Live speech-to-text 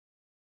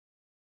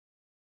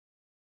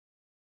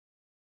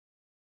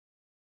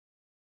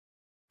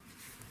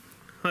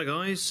Hi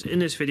guys, in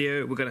this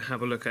video we're going to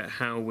have a look at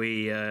how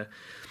we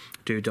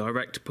do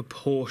direct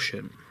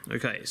proportion.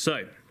 Okay,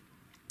 so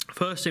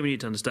first thing we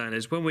need to understand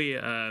is when we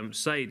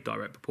say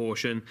direct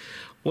proportion,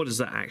 what does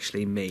that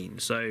actually mean?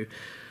 So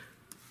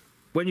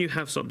when you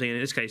have something, in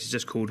this case it's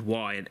just called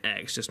y and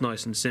x, just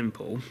nice and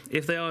simple,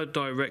 if they are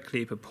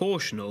directly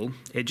proportional,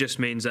 it just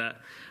means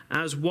that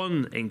as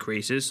 1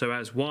 increases, so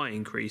as y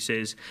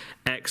increases,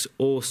 x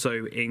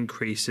also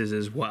increases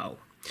as well.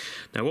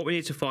 Now what we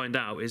need to find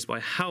out is by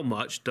how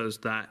much does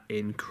that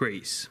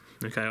increase,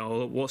 okay,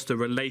 or what's the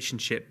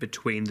relationship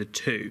between the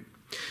two.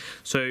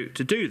 So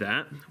to do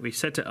that, we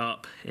set it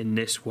up in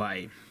this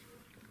way.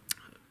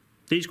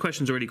 These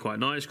questions are really quite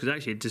nice because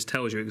actually it just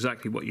tells you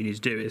exactly what you need to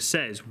do. It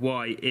says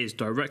y is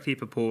directly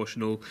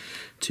proportional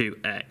to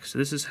x. So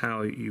this is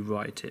how you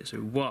write it.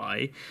 So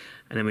y,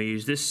 and then we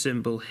use this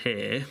symbol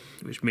here,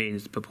 which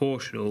means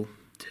proportional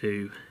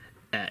to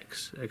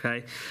x,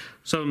 okay?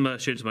 Some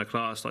students in my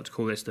class like to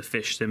call this the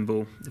fish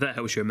symbol. If that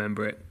helps you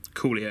remember it,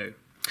 coolio.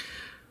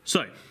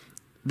 So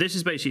this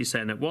is basically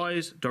saying that y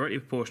is directly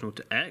proportional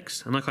to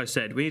x, and like I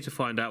said, we need to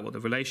find out what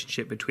the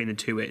relationship between the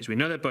two is. We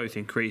know they're both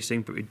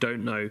increasing, but we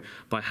don't know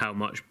by how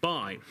much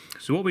by.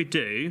 So what we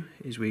do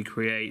is we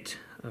create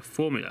a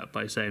formula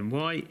by saying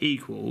y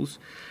equals,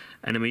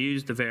 and then we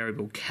use the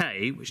variable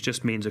k, which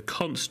just means a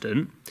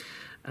constant,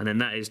 and then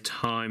that is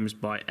times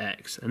by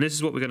x. And this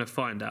is what we're going to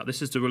find out.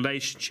 This is the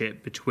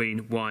relationship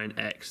between y and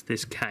x,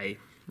 this k,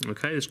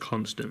 okay, this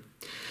constant.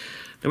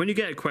 Now when you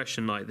get a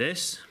question like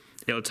this,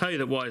 it'll tell you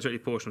that y is directly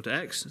proportional to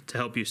x to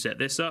help you set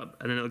this up,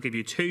 and then it'll give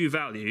you two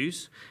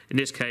values. In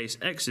this case,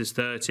 x is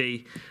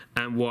 30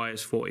 and y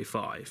is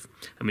 45.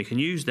 And we can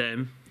use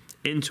them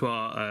into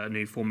our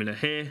new formula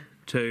here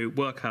to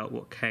work out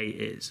what k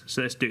is.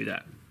 So let's do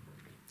that.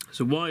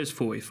 So y is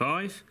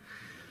 45,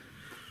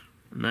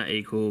 and that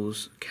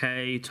equals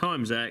k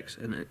times x,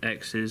 and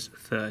x is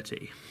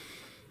 30.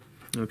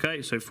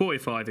 Okay, so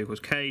 45 equals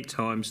k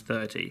times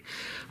 30.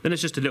 Then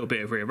it's just a little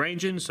bit of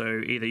rearranging,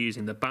 so either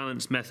using the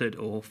balance method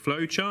or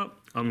flowchart.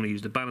 I'm going to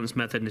use the balance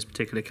method in this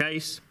particular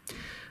case.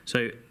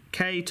 So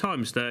k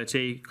times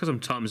 30, because I'm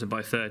timesing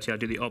by 30, I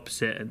do the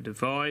opposite and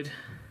divide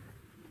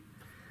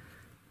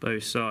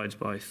both sides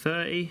by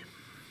 30.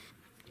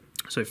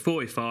 So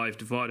 45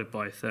 divided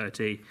by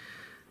 30,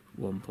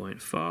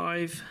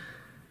 1.5.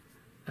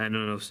 And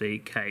then obviously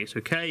k. So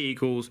k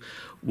equals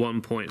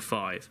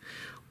 1.5.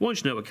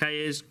 Once you know what k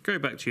is, go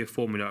back to your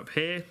formula up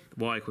here,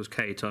 y equals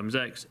k times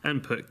x,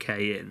 and put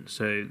k in.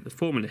 So the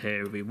formula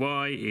here will be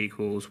y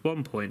equals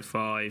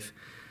 1.5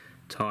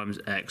 times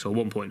x, or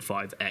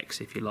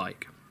 1.5x if you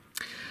like.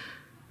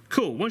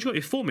 Cool, once you've got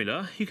your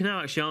formula, you can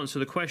now actually answer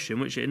the question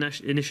which it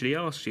initially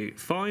asks you.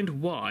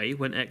 Find y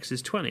when x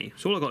is 20.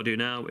 So all I've got to do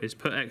now is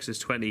put x is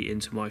 20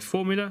 into my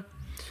formula.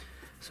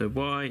 So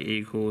y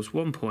equals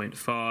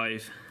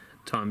 1.5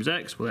 times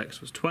x, well x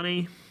was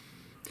 20,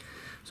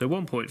 so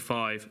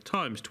 1.5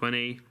 times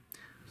 20,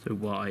 so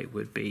y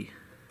would be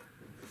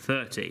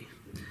 30,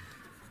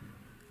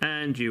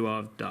 and you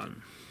are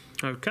done.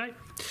 Okay,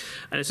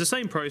 and it's the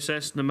same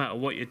process no matter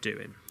what you're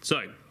doing.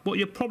 So what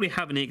you'll probably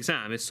have in the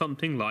exam is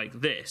something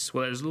like this,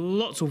 where there's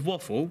lots of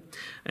waffle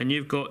and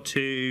you've got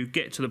to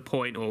get to the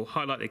point or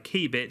highlight the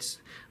key bits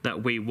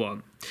that we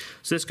want.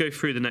 So let's go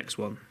through the next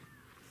one.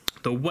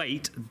 The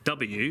weight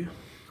w,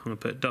 I'm going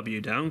to put W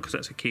down because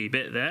that's a key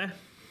bit there,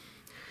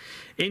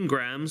 in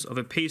grams of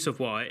a piece of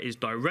wire is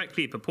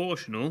directly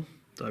proportional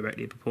to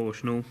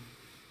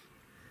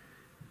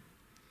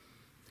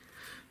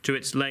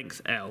its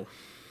length L.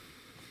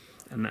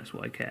 And that's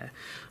what I care.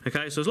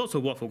 Okay, so there's lots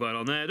of waffle going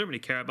on there. I don't really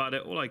care about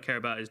it. All I care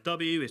about is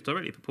W is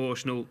directly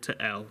proportional to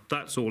L.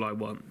 That's all I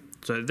want.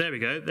 So there we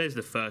go. There's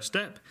the first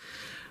step.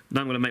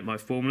 Now I'm going to make my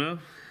formula.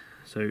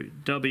 So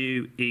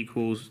W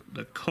equals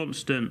the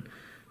constant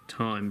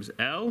times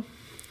L.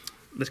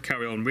 Let's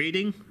carry on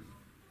reading.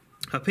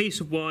 A piece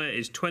of wire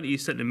is 20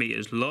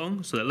 centimeters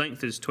long, so the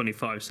length is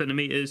 25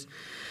 centimeters,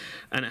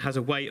 and it has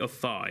a weight of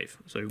 5.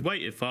 So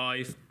weight of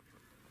 5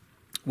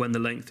 when the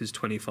length is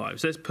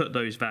 25. So let's put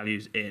those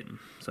values in.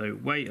 So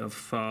weight of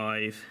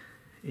 5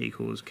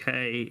 equals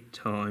k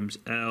times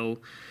L,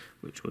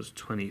 which was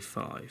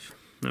 25.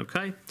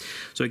 Okay,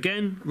 so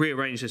again,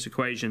 rearrange this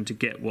equation to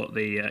get what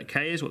the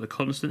k is, what the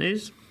constant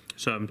is.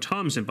 So I'm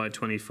timesing by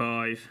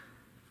 25.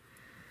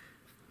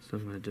 So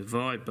I'm going to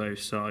divide both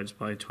sides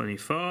by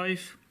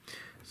 25.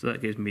 So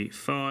that gives me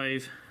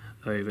 5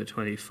 over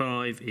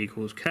 25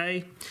 equals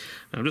k.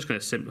 And I'm just going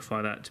to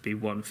simplify that to be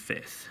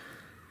 1/5.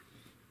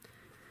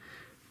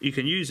 You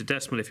can use a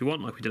decimal if you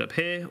want, like we did up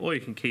here, or you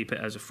can keep it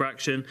as a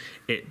fraction.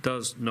 It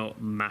does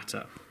not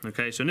matter.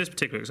 Okay, so in this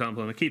particular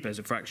example, I'm going to keep it as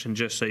a fraction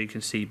just so you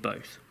can see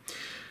both.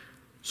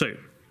 So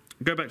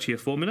go back to your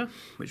formula,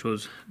 which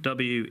was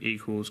W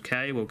equals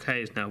k. Well,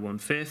 k is now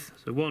 1/5,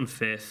 so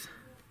 1/5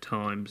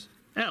 times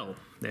L.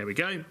 There we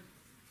go.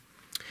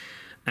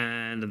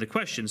 And the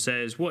question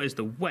says, what is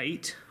the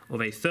weight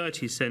of a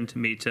 30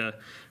 centimeter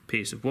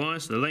piece of wire?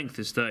 So the length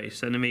is 30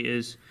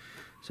 centimeters.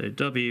 So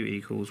W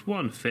equals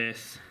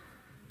 1/5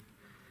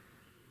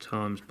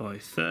 times by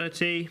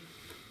 30.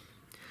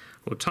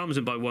 Well, times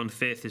it by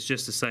 1/5 is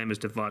just the same as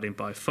dividing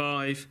by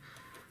 5.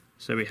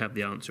 So we have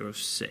the answer of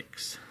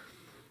 6.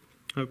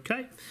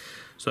 Okay,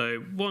 so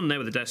one there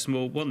with a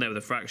decimal, one there with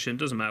a fraction.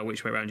 Doesn't matter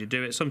which way around you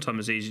do it. Sometimes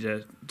it's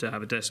easier to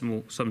have a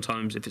decimal.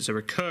 Sometimes if it's a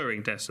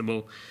recurring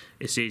decimal,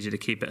 it's easier to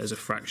keep it as a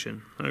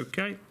fraction.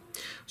 Okay,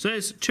 so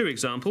there's 2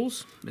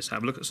 examples. Let's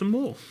have a look at some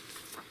more.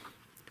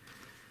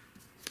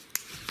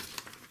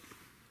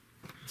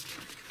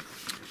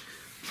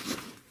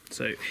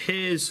 So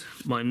here's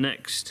my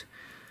next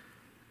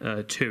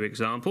 2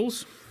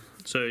 examples.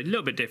 So a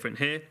little bit different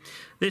here.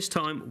 This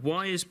time,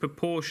 y is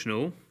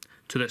proportional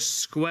to the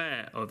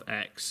square of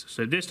x.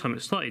 So this time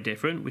it's slightly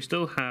different. We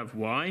still have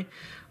y.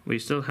 We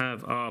still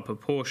have our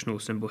proportional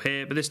symbol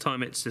here, but this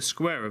time it's the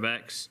square of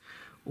x,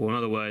 or in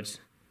other words,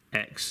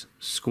 x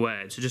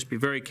squared. So just be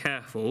very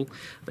careful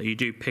that you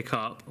do pick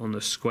up on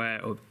the square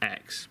of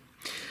x.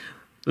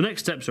 The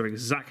next steps are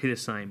exactly the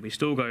same. We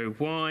still go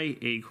y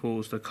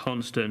equals the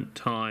constant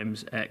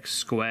times x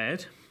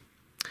squared.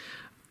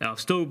 Now, I've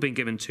still been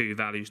given 2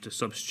 values to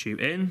substitute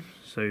in.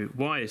 So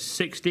y is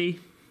 60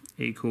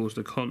 equals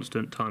the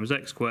constant times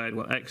x squared.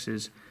 Well, x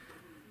is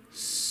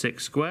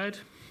 6 squared.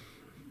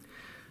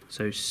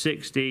 So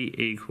 60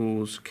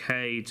 equals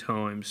k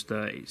times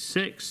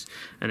 36.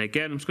 And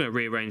again, I'm just going to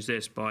rearrange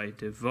this by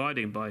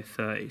dividing by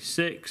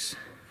 36.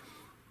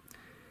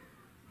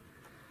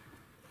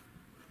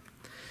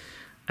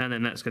 And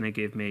then that's going to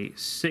give me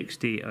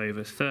 60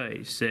 over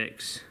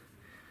 36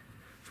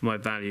 for my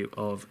value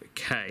of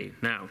k.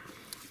 Now,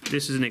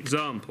 this is an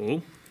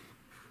example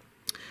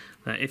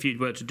that if you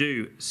were to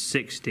do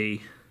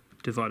 60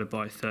 divided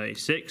by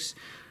 36,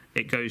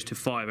 it goes to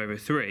 5 over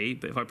 3.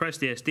 But if I press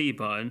the SD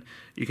button,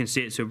 you can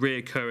see it's a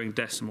reoccurring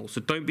decimal.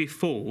 So don't be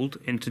fooled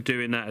into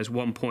doing that as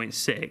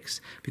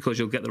 1.6 because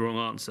you'll get the wrong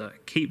answer.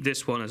 Keep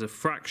this one as a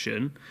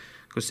fraction.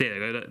 Because there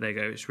you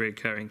go, it's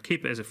reoccurring.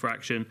 Keep it as a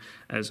fraction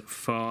as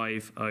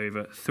 5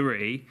 over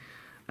 3,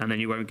 and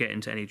then you won't get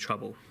into any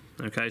trouble.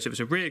 Okay, so if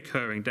it's a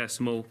reoccurring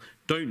decimal,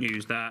 don't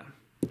use that.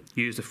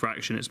 Use the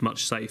fraction, it's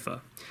much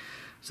safer.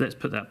 So let's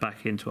put that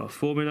back into our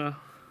formula.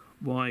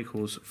 Y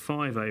equals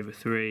 5 over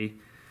 3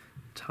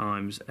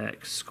 times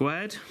x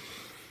squared.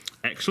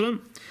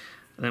 Excellent.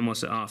 And then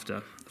what's it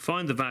after?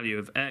 Find the value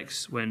of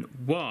x when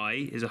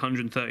y is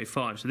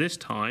 135. So this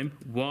time,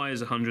 y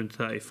is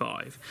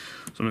 135.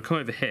 So I'm going to come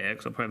over here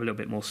because I'll probably have a little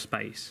bit more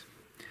space.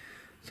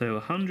 So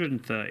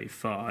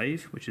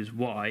 135, which is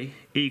y,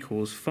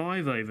 equals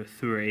 5 over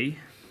 3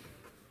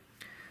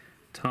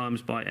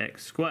 times by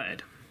x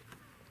squared.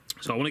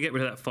 So I want to get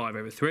rid of that 5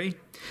 over 3.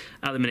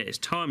 At the minute, it's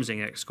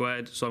timesing x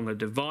squared, so I'm going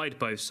to divide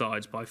both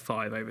sides by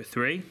 5 over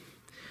 3.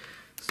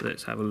 So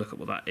let's have a look at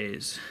what that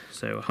is.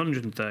 So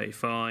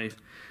 135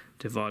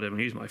 divided, I'm going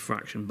to use my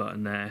fraction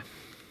button there,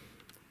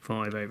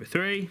 5 over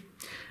 3,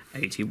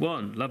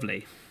 81,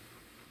 lovely.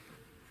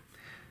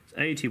 So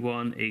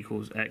 81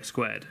 equals x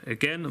squared.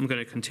 Again, I'm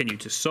going to continue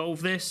to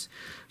solve this.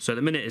 So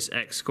the minute it's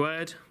x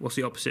squared. What's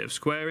the opposite of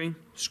squaring?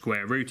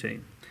 Square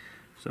rooting.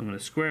 So I'm going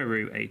to square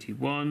root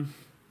 81,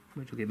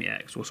 which will give me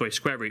x, or sorry,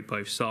 square root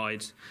both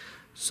sides.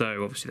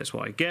 So obviously that's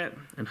what I get,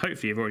 and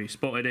hopefully you've already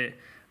spotted it,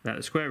 that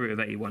the square root of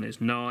 81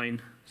 is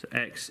 9, so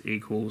x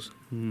equals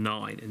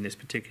 9 in this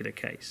particular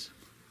case.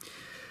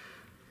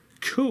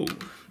 Cool,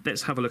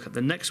 let's have a look at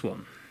the next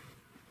one.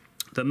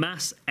 The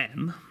mass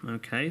m,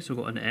 okay, so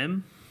we've got an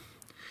m,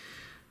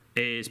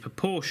 is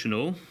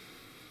proportional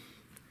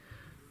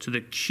to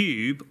the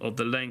cube of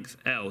the length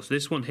L. So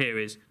this one here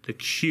is the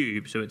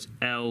cube, so it's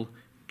L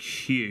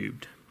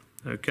cubed,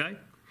 okay?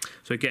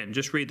 So again,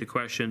 just read the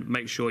question,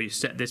 make sure you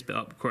set this bit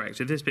up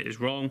correct. If this bit is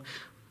wrong,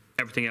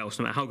 everything else,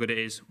 no matter how good it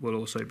is, will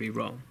also be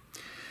wrong.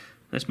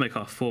 Let's make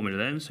our formula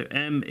then. So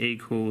m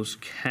equals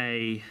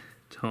k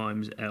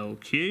times L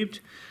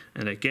cubed.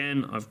 And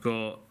again, I've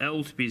got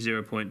L to be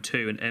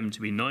 0.2 and m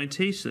to be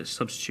 90. So let's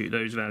substitute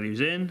those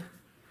values in.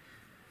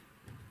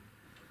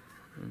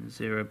 And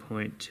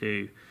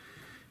 0.2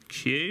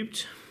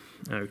 cubed.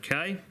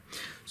 Okay.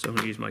 So I'm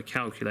going to use my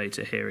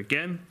calculator here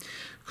again,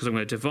 because I'm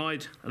going to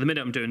divide, at the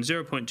minute I'm doing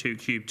 0.2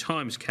 cubed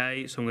times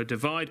k, so I'm going to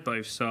divide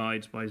both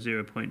sides by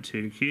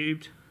 0.2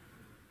 cubed.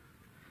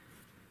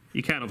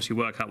 You can obviously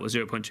work out what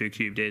 0.2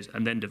 cubed is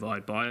and then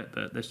divide by it,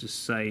 but let's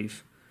just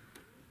save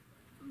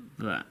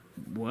that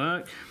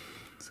work.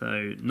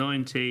 So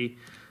 90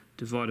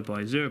 divided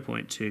by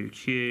 0.2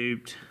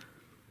 cubed,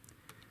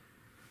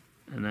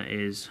 and that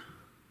is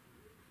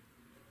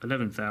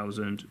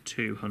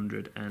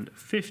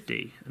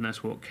 11,250, and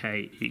that's what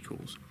k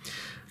equals.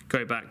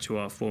 Go back to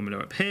our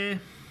formula up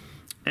here.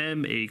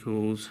 M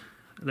equals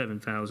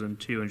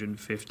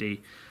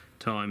 11,250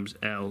 times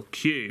L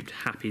cubed.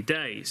 Happy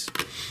days.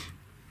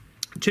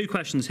 2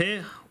 questions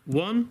here.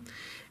 1,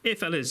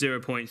 if L is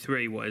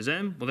 0.3, what is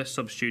M? Well, let's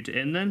substitute it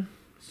in then.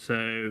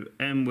 So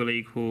M will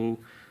equal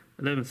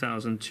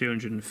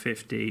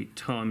 11,250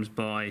 times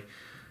by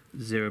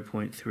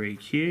 0.3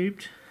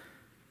 cubed.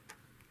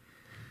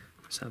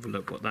 Let's have a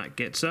look what that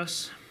gets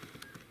us.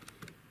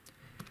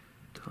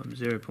 Times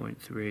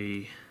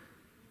 0.3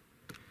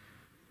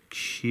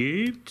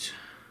 cubed.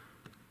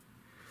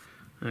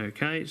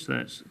 Okay, so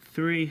that's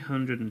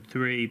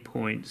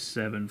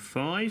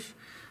 303.75.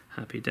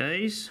 Happy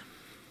days.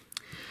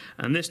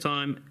 And this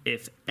time,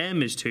 if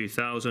m is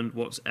 2000,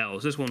 what's L?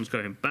 So this one's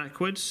going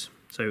backwards.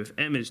 So if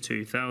m is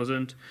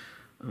 2000,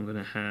 I'm going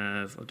to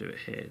have, I'll do it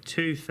here,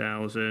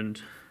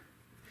 2000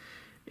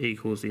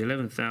 equals the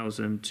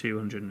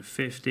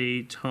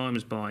 11,250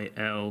 times by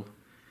L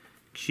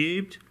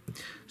cubed.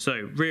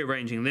 So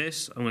rearranging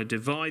this, I'm going to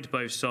divide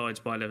both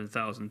sides by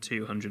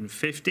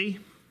 11,250.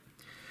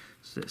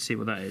 So let's see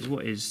what that is.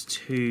 What is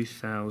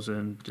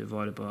 2,000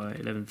 divided by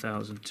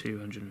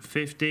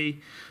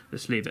 11,250?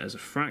 Let's leave it as a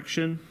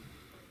fraction.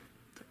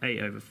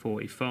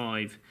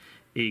 8/45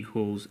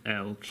 equals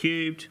L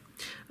cubed.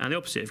 And the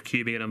opposite of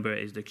cubing a number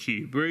is the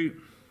cube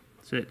root.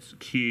 So it's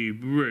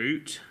cube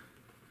root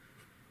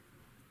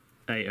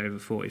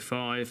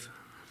 8/45.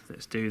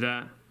 Let's do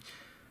that.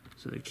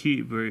 So the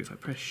cube root, if I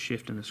press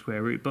shift and the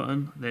square root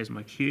button, there's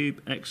my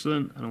cube.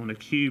 Excellent. And I want to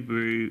cube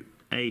root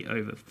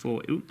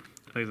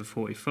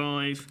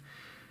 8/45.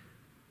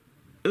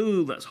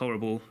 Ooh, that's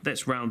horrible.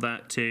 Let's round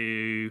that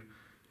to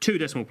 2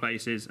 decimal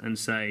places and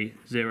say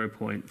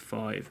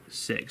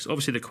 0.56.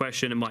 Obviously the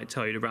question, it might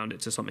tell you to round it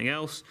to something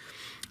else,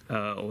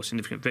 or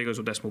significant figures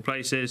or decimal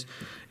places.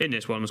 In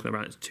this one, I'm just going to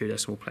round it to 2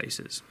 decimal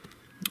places.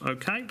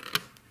 Okay,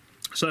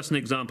 so that's an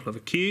example of a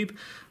cube,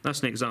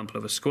 that's an example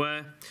of a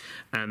square,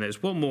 and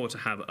there's one more to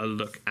have a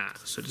look at.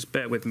 So just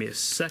bear with me a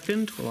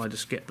second while I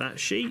just get that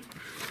sheet,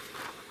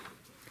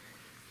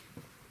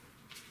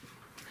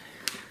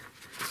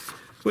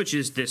 which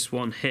is this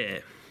one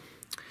here.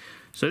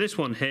 So this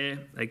one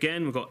here,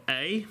 again, we've got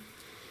A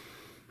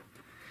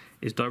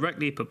is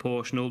directly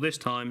proportional, this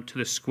time, to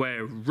the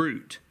square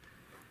root.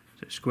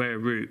 So square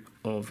root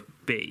of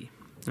B.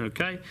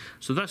 Okay,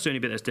 so that's the only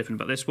bit that's different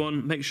about this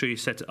one. Make sure you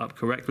set it up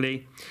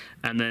correctly,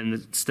 and then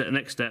the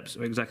next steps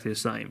are exactly the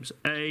same. So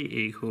A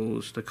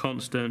equals the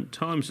constant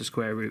times the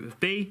square root of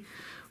B.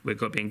 We've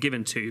got being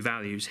given 2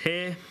 values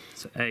here.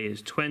 So A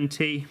is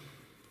 20,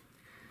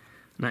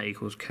 and that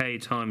equals K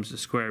times the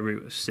square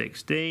root of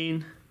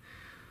 16.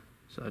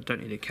 So I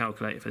don't need a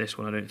calculator for this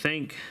one, I don't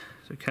think.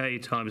 So K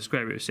times the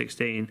square root of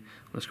 16,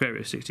 well, the square root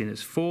of 16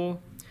 is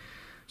 4.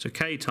 So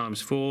K times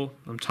 4,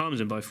 I'm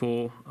timesing by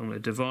 4. I'm going to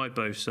divide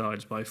both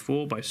sides by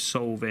 4 by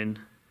solving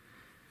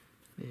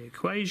the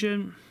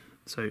equation.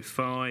 So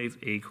 5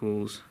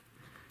 equals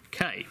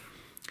K.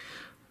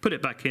 Put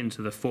it back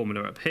into the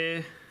formula up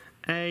here.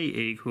 A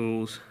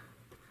equals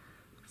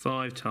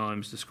 5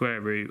 times the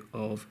square root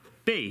of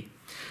B.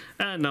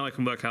 And now I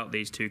can work out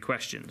these 2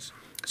 questions.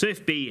 So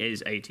if B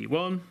is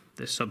 81,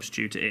 let's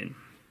substitute it in.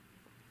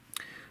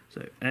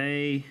 So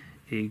A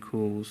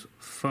equals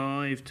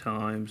 5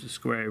 times the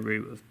square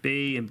root of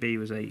B, and B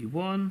was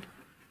 81.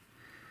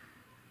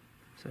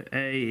 So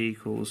A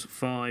equals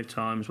 5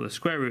 times, well, the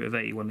square root of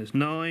 81 is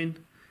 9.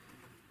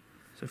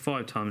 So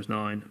 5 times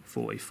 9,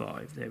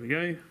 45. There we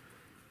go.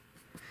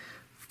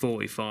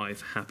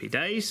 45 happy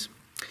days.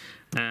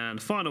 And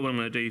the final one I'm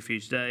going to do for you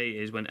today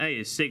is when A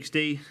is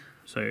 60.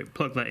 So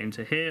plug that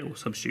into here, or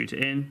substitute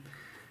it in.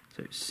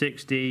 So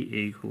 60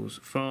 equals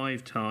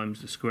 5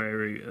 times the square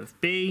root of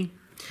B.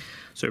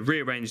 So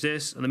rearrange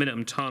this, and the minute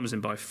I'm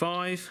timesing by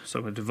 5, so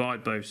I'm going to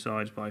divide both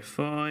sides by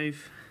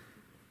 5.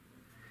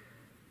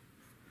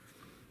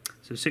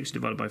 So 60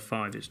 divided by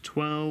 5 is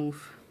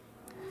 12.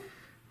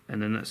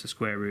 And then that's the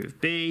square root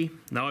of B.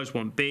 Now I just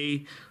want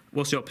B.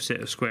 What's the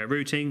opposite of square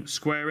rooting?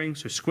 Squaring.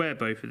 So square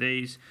both of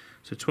these.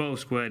 So 12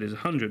 squared is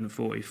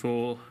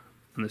 144.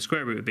 And the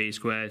square root of B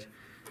squared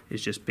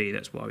is just B.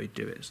 That's why we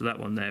do it. So that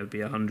one there would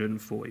be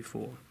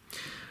 144.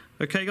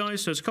 Okay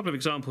guys, so it's a couple of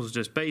examples of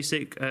just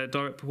basic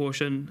direct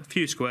proportion, a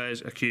few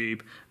squares, a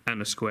cube, and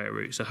a square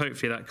root. So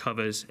hopefully that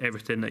covers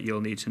everything that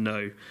you'll need to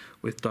know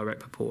with direct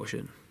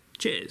proportion.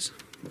 Cheers.